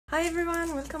Hi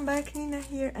everyone, welcome back. Nina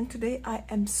here, and today I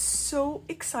am so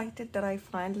excited that I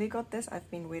finally got this.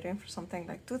 I've been waiting for something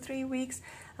like 2-3 weeks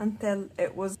until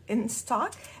it was in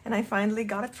stock, and I finally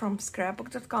got it from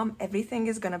scrapbook.com. Everything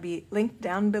is gonna be linked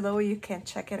down below. You can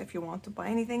check it if you want to buy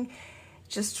anything.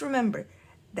 Just remember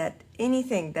that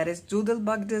anything that is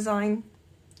Doodlebug design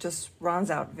just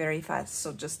runs out very fast,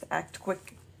 so just act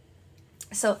quick.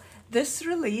 So this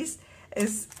release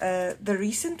is the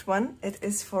recent one. It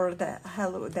is for the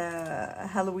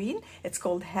Halloween. It's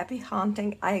called Happy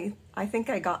Haunting. I think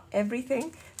I got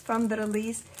everything from the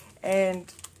release, and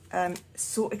I'm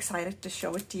so excited to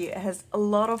show it to you. It has a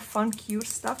lot of fun, cute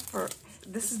stuff.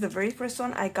 This is the very first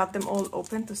one. I got them all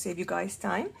open to save you guys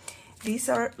time. These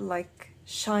are like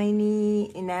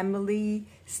shiny, enamel-y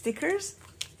stickers.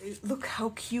 Look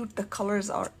how cute the colors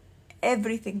are.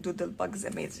 Everything Doodlebug is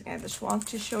amazing. I just want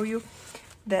to show you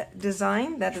the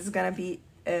design that is gonna be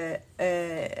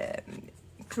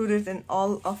included in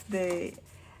all of the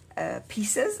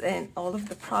pieces and all of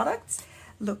the products.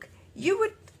 Look, you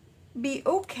would be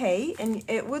okay, and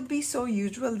it would be so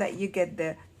usual that you get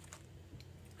the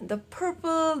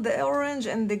purple, the orange,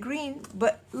 and the green,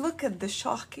 but look at the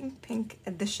shocking pink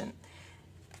edition.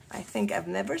 I think I've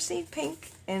never seen pink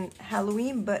in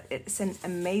Halloween, but it's an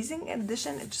amazing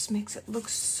edition. It just makes it look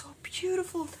so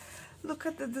beautiful. Look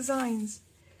at the designs.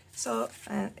 So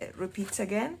it repeats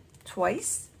again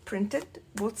twice, printed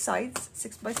both sides,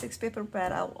 6x6 paper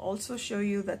pad. I'll also show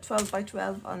you the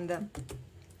 12x12 on the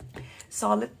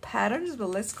solid patterns, but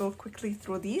let's go quickly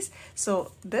through these.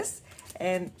 So this,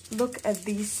 and look at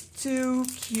these two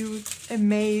cute,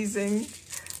 amazing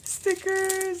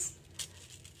stickers.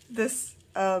 This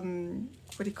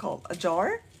what do you call a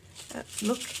jar?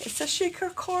 Look, it's a shaker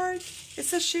card.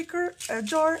 It's a shaker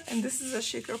jar, and this is a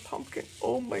shaker pumpkin.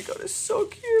 Oh my god, it's so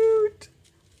cute.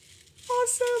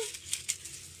 Awesome.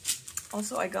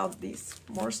 Also, I got these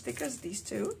more stickers, these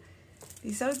two.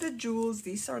 These are the jewels.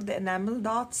 These are the enamel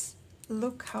dots.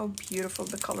 Look how beautiful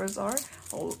the colors are.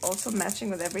 Also matching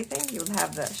with everything. You'll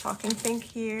have the shocking pink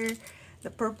here, the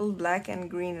purple, black, and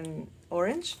green, and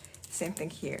orange. Same thing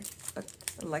here, but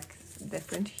like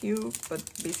different hue, but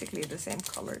basically the same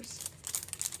colors.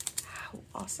 How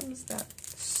awesome is that?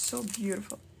 So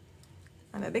beautiful.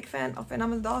 I'm a big fan of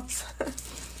enamel dots.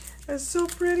 It's so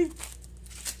pretty.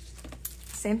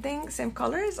 Same thing, same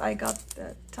colors. I got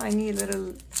the tiny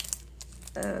little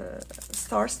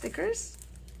star stickers.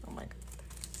 Oh my god,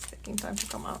 it's taking time to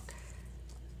come out.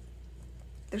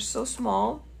 They're so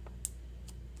small,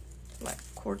 like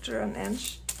quarter an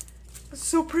inch. It's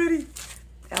so pretty.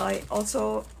 I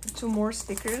also two more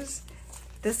stickers.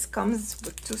 This comes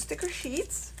with 2 sticker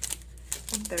sheets.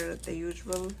 They're the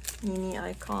usual mini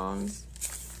icons.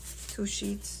 2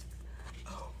 sheets.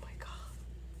 Oh my god,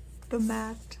 the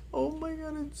mat. Oh my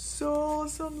god, it's so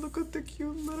awesome. Look at the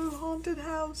cute little haunted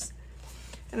house,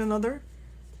 and another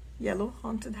yellow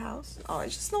haunted house. Oh, I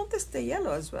just noticed the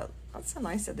yellow as well. That's a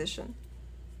nice addition.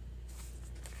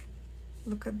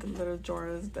 Look at the little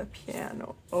jars, the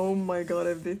piano. Oh my god,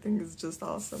 everything is just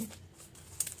awesome.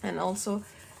 And also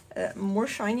more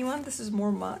shiny one. This is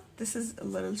more matte. This is a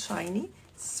little shiny.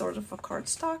 It's sort of a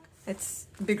cardstock. It's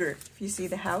bigger. If you see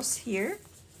the house here,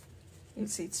 you'll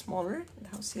see it's smaller. The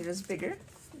house here is bigger.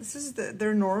 This is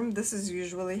their norm. This is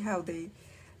usually how they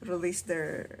release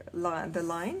the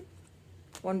line.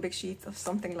 One big sheet of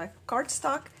something like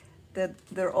cardstock. That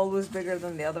they're always bigger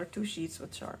than the other 2 sheets,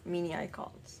 which are mini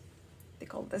icons. They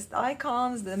call this the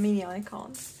icons, the mini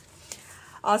icons.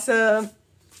 Awesome.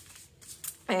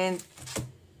 And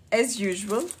as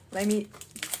usual, let me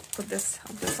put this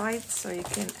on the side so you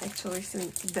can actually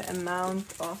see the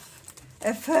amount of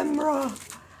ephemera.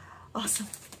 Awesome.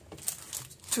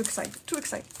 Too excited, too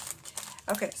excited.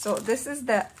 Okay, so this is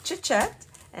the Chit Chat,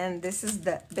 and this is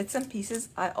the bits and pieces.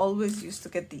 I always used to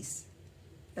get these.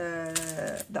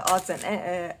 The odds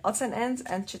and ends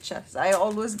and Chit Chats. I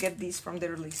always get these from the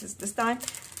releases. This time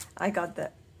I got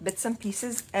the bits and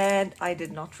pieces, and I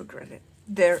did not regret it.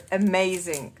 They're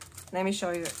amazing. Let me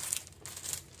show you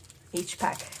each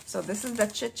pack. So this is the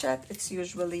Chit Chat. It's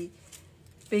usually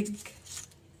big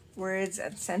words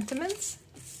and sentiments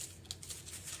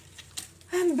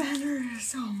and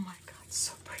banners. Oh my god,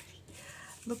 so pretty.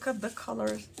 Look at the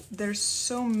colors. There's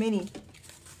so many.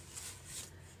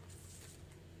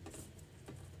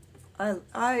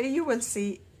 You will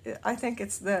see. I think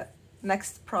it's the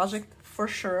next project for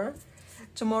sure.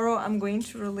 Tomorrow I'm going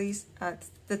to release at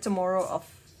the tomorrow of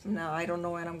now. I don't know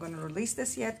when I'm going to release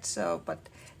this yet. So, but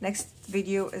next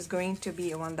video is going to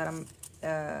be one that I'm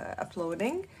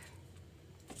uploading.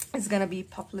 It's gonna be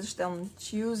published on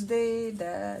Tuesday,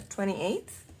 the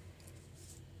 28th.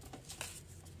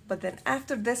 But then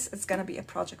after this, it's gonna be a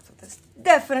project with this.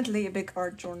 Definitely a big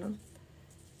art journal.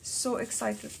 So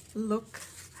excited. Look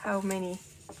how many.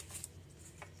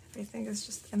 Everything is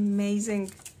just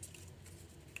amazing.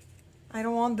 I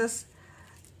don't want this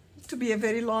to be a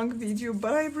very long video,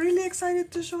 but I'm really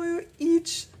excited to show you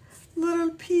each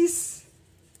little piece.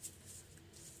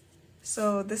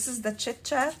 So this is the Chit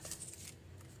Chat.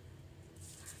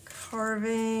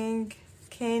 Carving,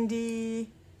 candy,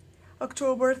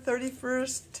 October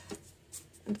 31st,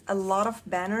 and a lot of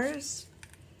banners.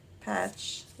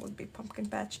 Patch would be pumpkin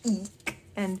patch, eek,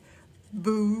 and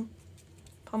boo,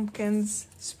 pumpkins,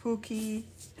 spooky,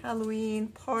 Halloween,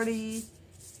 party,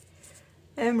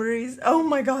 memories. Oh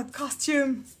my god,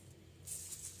 costume.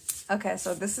 Okay,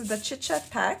 so this is the Chit Chat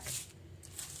pack.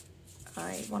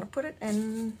 I want to put it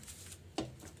in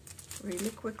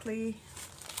really quickly.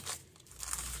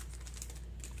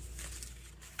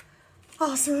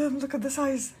 Awesome, look at the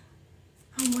size.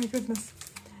 Oh my goodness.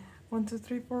 1, 2,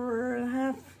 3,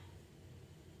 4.5.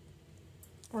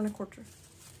 4.25.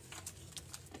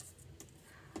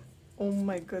 Oh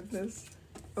my goodness.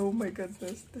 Oh my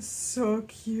goodness. This is so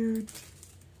cute.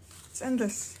 It's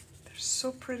endless. They're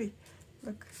so pretty.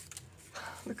 Look.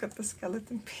 Look at the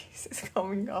skeleton pieces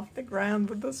coming off the ground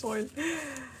with the soil.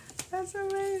 That's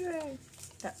amazing.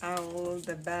 The owl,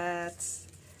 the bats,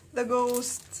 the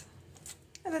ghost,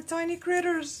 and the tiny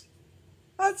critters.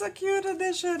 That's a cute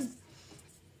addition.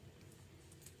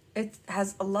 It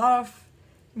has a lot of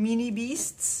mini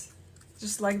beasts,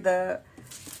 just like the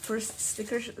first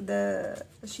sticker, the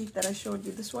sheet that I showed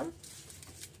you, this one.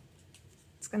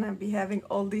 It's gonna be having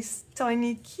all these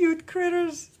tiny cute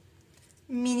critters,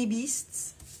 mini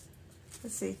beasts.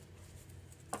 Let's see,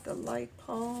 the light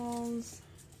palms,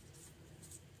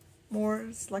 more,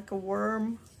 it's like a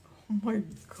worm. Oh my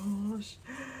gosh,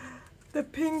 the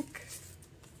pink.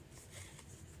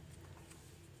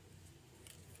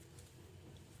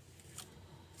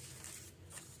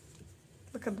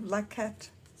 Look at the black cat.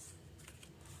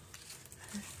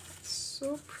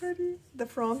 So pretty. The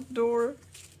front door.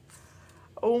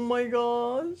 Oh my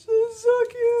gosh, it's so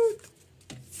cute.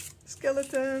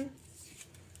 Skeleton.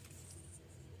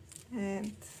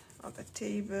 And all the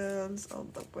tables, all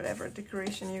the whatever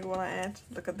decoration you want to add.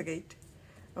 Look at the gate.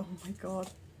 Oh my god.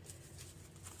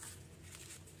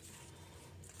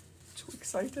 Too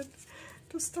excited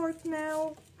to start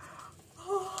now.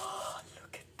 Oh,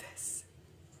 look at this.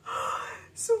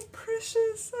 So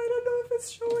precious. I don't know if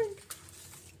it's showing.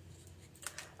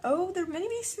 Oh, there are many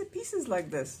pieces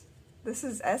like this. This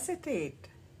is acetate.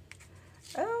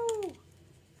 Oh,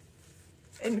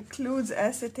 includes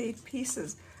acetate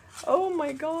pieces. Oh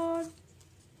my god.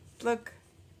 Look.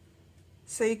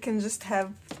 So you can just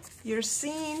have your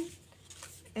scene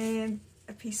and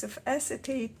a piece of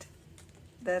acetate.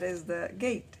 That is the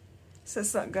gate. So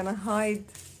it's not gonna hide.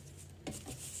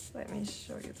 Let me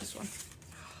show you this one.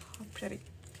 How pretty.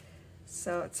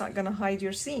 So it's not gonna hide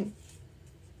your scene.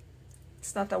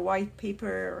 It's not a white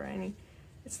paper or any,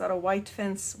 it's not a white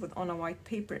fence with on a white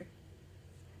paper.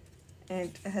 And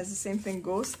it has the same thing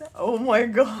ghost. Oh my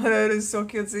god, that is so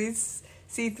cute.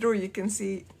 See through, you can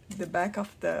see the back of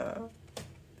the,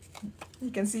 you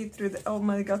can see through the, oh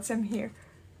my god, same here.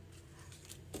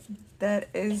 That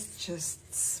is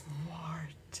just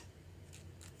smart.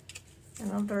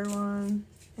 Another one,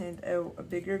 and a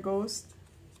bigger ghost.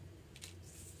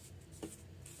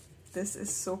 This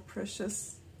is so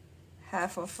precious.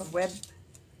 Half of a web.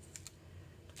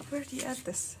 Where do you add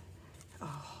this?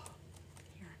 Oh,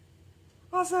 here.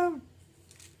 Awesome.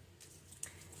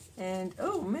 And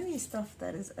oh, many stuff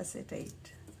that is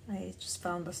acetate. I just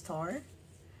found a star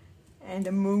and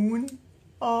a moon.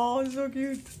 Oh, so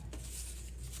cute.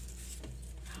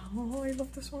 Oh, I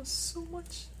love this one so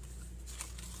much.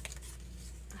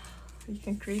 You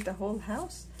can create a whole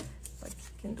house. Like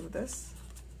you can do this.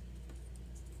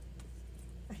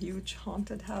 A huge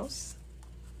haunted house.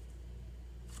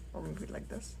 Or maybe like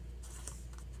this.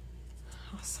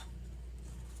 Awesome.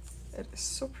 It is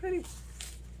so pretty.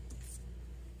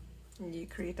 And you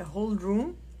create a whole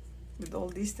room with all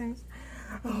these things.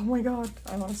 Oh my god,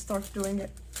 I want to start doing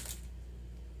it.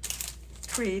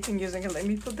 Creating using it. Let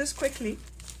me put this quickly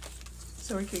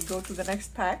so we can go to the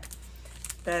next pack.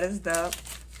 That is the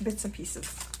bits and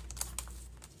pieces.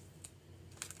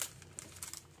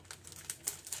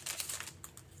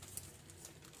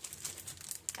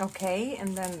 Okay,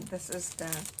 and then this is the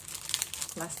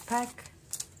last pack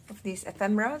of these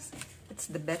ephemeras. It's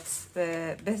the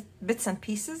bits and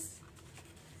pieces.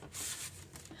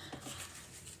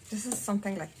 This is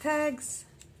something like tags,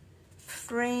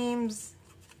 frames.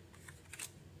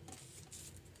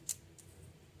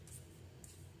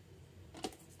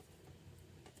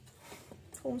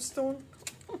 Homestone.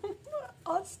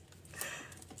 Us.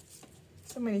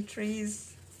 So many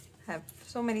trees have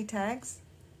so many tags,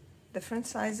 different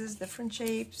sizes, different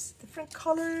shapes, different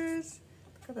colors.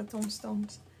 Look at the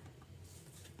tombstones.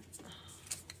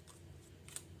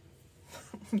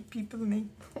 People name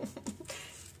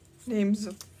names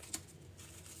of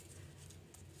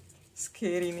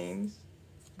scary names.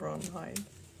 Brown hide,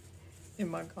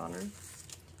 Emma Gunner.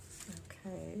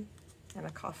 Okay, and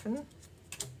a coffin.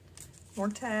 More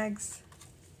tags.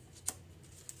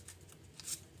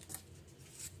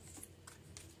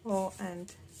 Oh,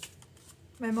 and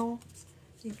memo.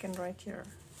 You can write your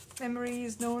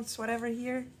memories, notes, whatever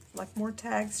here. Like more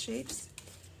tags, shapes.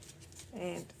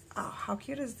 And oh, how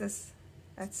cute is this?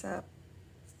 That's a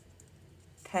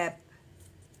tab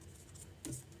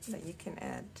that you can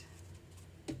add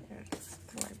here,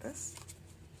 something like this.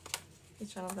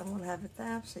 Each one of them will have a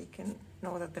tab, so you can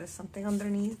know that there is something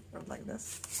underneath, or like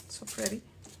this. It's so pretty.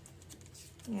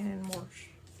 And more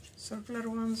circular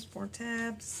ones, more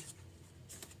tabs.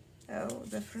 Oh,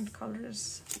 different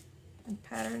colors and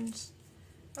patterns.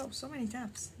 Oh, so many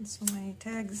tabs and so many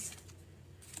tags.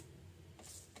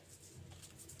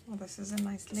 Oh, this is a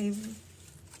nice label.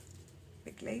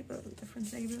 Big label,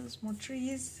 different labels, more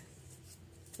trees.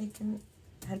 They can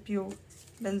help you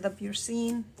build up your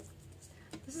scene.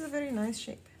 This is a very nice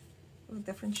shape with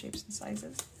different shapes and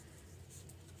sizes.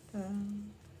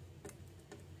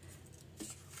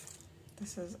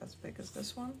 This is as big as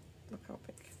this one. Look how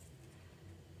big.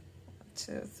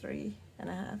 1, 2,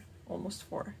 3.5, almost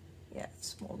 4. Yeah,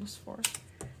 it's almost 4.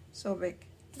 So big.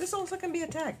 This also can be a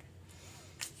tag.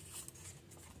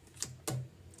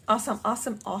 Awesome,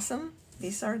 awesome, awesome.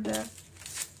 These are the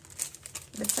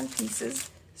bits and pieces.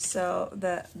 So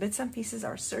the bits and pieces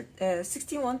are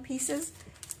 61 pieces,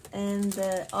 and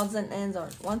the odds and ends are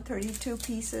 132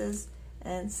 pieces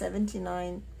and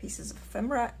 79 pieces of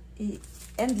ephemera.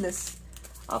 Endless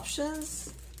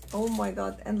options. Oh my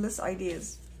god, endless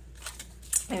ideas.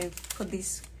 And put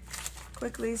these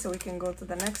quickly so we can go to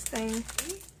the next thing.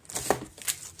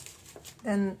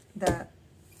 Then the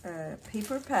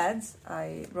paper pads.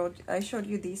 I showed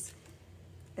you these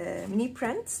mini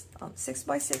prints on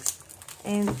 6x6,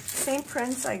 and same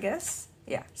prints, I guess.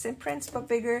 Yeah, same prints but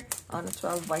bigger on a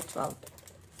 12x12. I'm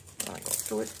gonna go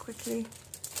through it quickly.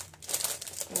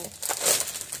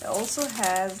 It also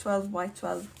has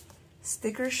 12x12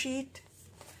 sticker sheet.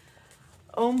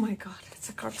 Oh my god, it's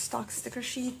a cardstock sticker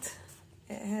sheet.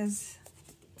 It has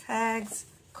tags,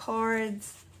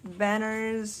 cards,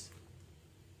 banners,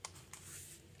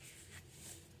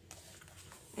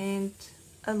 and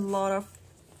a lot of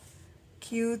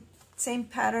cute, same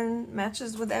pattern,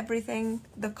 matches with everything,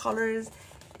 the colors.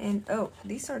 And oh,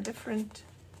 these are different.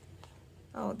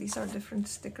 Oh, these are different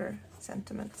sticker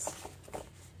sentiments.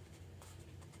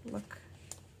 Look,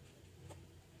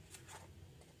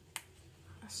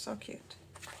 so cute.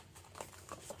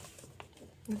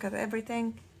 Look at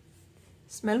everything.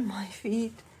 Smell my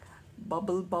feet.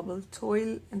 Bubble, bubble,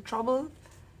 toil and trouble.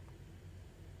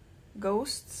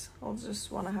 Ghosts, I'll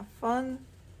just want to have fun.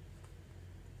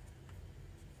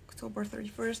 October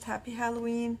 31st, Happy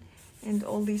Halloween. And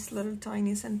all these little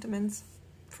tiny sentiments.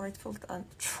 Frightful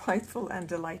and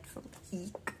delightful.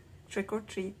 Eek. Trick or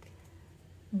treat.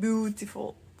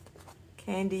 Beautiful.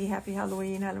 Candy, Happy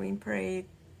Halloween, Halloween parade.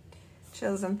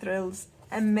 Chills and thrills.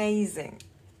 Amazing.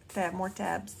 More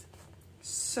tabs.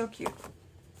 So cute.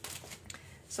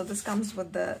 So this comes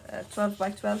with the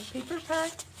 12x12 paper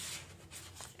pack.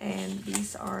 And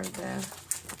these are the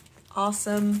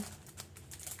awesome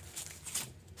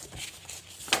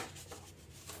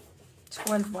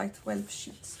 12x12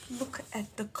 sheets. Look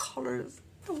at the colors,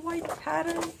 the white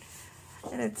pattern,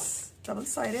 and it's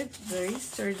double-sided, very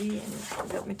sturdy and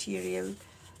good material.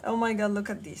 Oh my god, look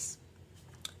at these.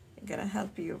 I'm gonna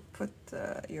help you put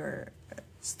your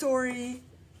story.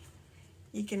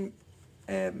 You can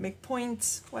make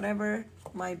points, whatever.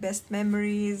 My best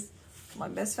memories, my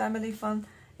best family fun,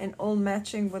 and all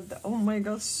matching with the, oh my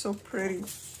god, so pretty.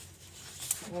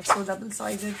 Also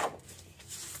double-sided.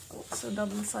 Also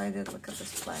double-sided. Look at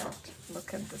this plant.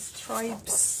 Look at the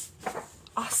stripes.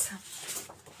 Awesome.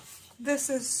 This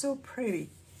is so pretty.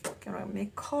 Can I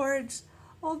make cards?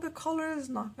 All the colors.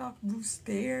 Knock knock. Who's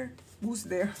there? Who's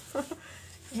there?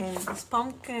 And this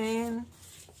pumpkin.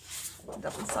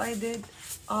 Double-sided.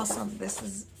 Awesome. This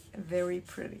is very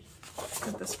pretty.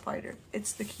 Look at the spider.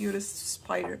 It's the cutest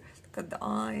spider. Look at the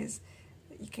eyes.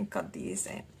 You can cut these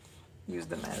and use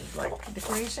them as like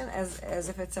decoration, as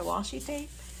if it's a washi tape.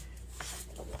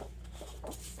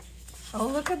 Oh,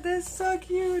 look at this, so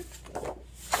cute.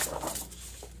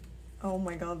 Oh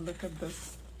my god, look at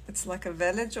this. It's like a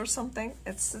village or something.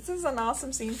 This is an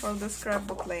awesome scene for the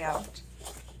scrapbook layout.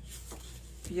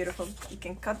 Beautiful. You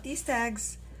can cut these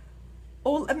tags.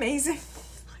 All amazing.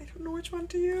 I don't know which one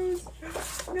to use.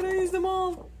 I'm gonna use them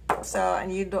all. So,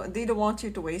 and they don't want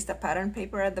you to waste the pattern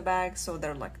paper at the back, so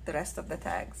they're like the rest of the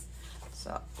tags.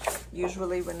 So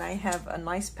usually when I have a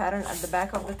nice pattern at the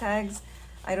back of the tags,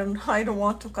 I don't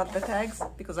want to cut the tags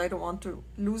because I don't want to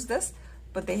lose this,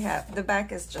 but they have, the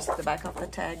back is just the back of the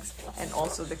tags and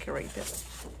also decorated,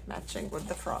 matching with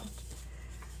the front.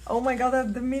 Oh my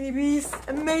god, the mini bees,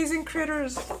 amazing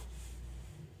critters.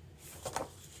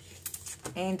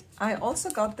 And I also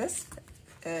got this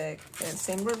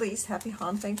same release, Happy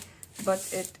Haunting, but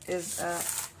it is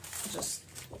just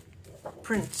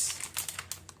prints.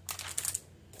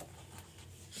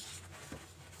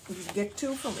 You get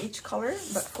 2 from each color,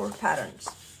 but 4 patterns.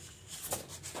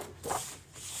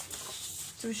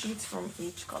 2 sheets from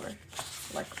each color,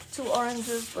 like 2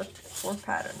 oranges, but 4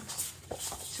 patterns.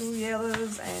 2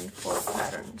 yellows and 4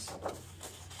 patterns.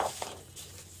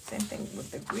 Same thing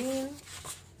with the green,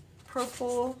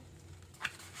 purple,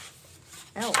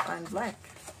 and black.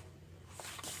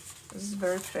 This is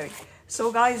very pretty.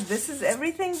 So guys, this is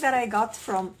everything that I got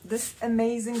from this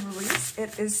amazing release.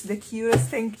 It is the cutest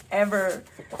thing ever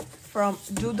from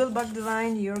Doodlebug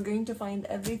Design. You're going to find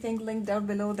everything linked down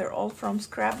below. They're all from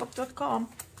scrapbook.com.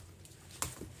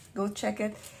 Go check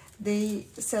it. They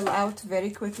sell out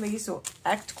very quickly, so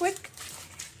act quick.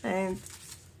 And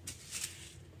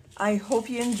I hope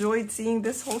you enjoyed seeing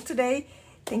this haul today.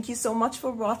 Thank you so much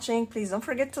for watching. Please don't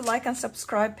forget to like and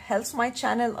subscribe. Helps my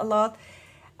channel a lot.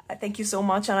 Thank you so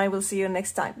much, and I will see you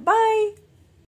next time. Bye!